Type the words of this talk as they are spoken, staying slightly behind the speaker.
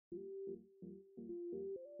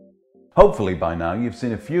Hopefully by now you've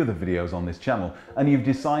seen a few of the videos on this channel and you've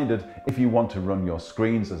decided if you want to run your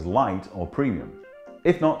screens as light or premium.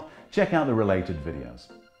 If not, check out the related videos.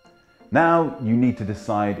 Now you need to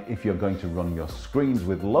decide if you're going to run your screens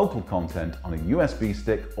with local content on a USB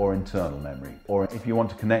stick or internal memory, or if you want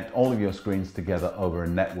to connect all of your screens together over a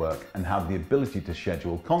network and have the ability to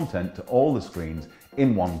schedule content to all the screens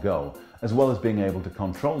in one go, as well as being able to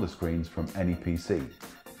control the screens from any PC.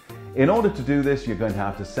 In order to do this, you're going to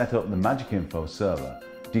have to set up the Magicinfo Server,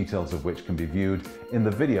 details of which can be viewed in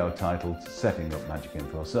the video titled Setting Up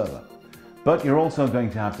Magicinfo Server. But you're also going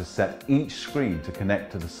to have to set each screen to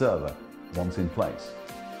connect to the server once in place.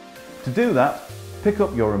 To do that, pick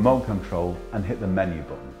up your remote control and hit the menu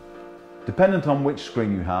button. Dependent on which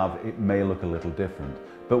screen you have, it may look a little different,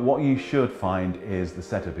 but what you should find is the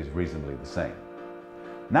setup is reasonably the same.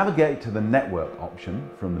 Navigate to the network option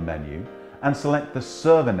from the menu and select the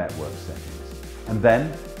server network settings, and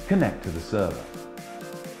then connect to the server.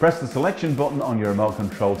 Press the selection button on your remote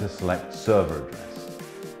control to select server address.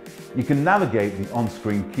 You can navigate the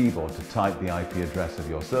on-screen keyboard to type the IP address of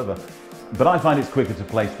your server, but I find it's quicker to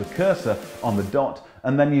place the cursor on the dot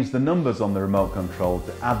and then use the numbers on the remote control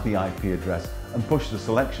to add the IP address and push the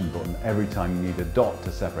selection button every time you need a dot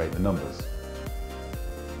to separate the numbers.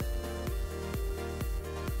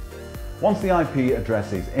 Once the IP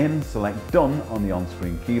address is in, select Done on the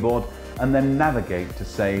on-screen keyboard and then navigate to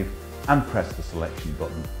save and press the selection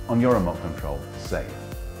button on your remote control to save.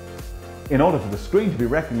 In order for the screen to be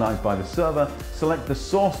recognized by the server, select the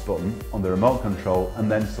Source button on the remote control and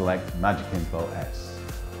then select Magicinfo S.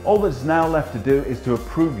 All that's now left to do is to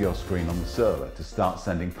approve your screen on the server to start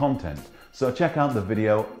sending content, so check out the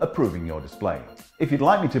video approving your display. If you'd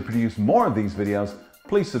like me to produce more of these videos,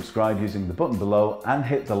 please subscribe using the button below and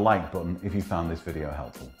hit the like button if you found this video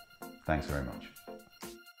helpful. Thanks very much.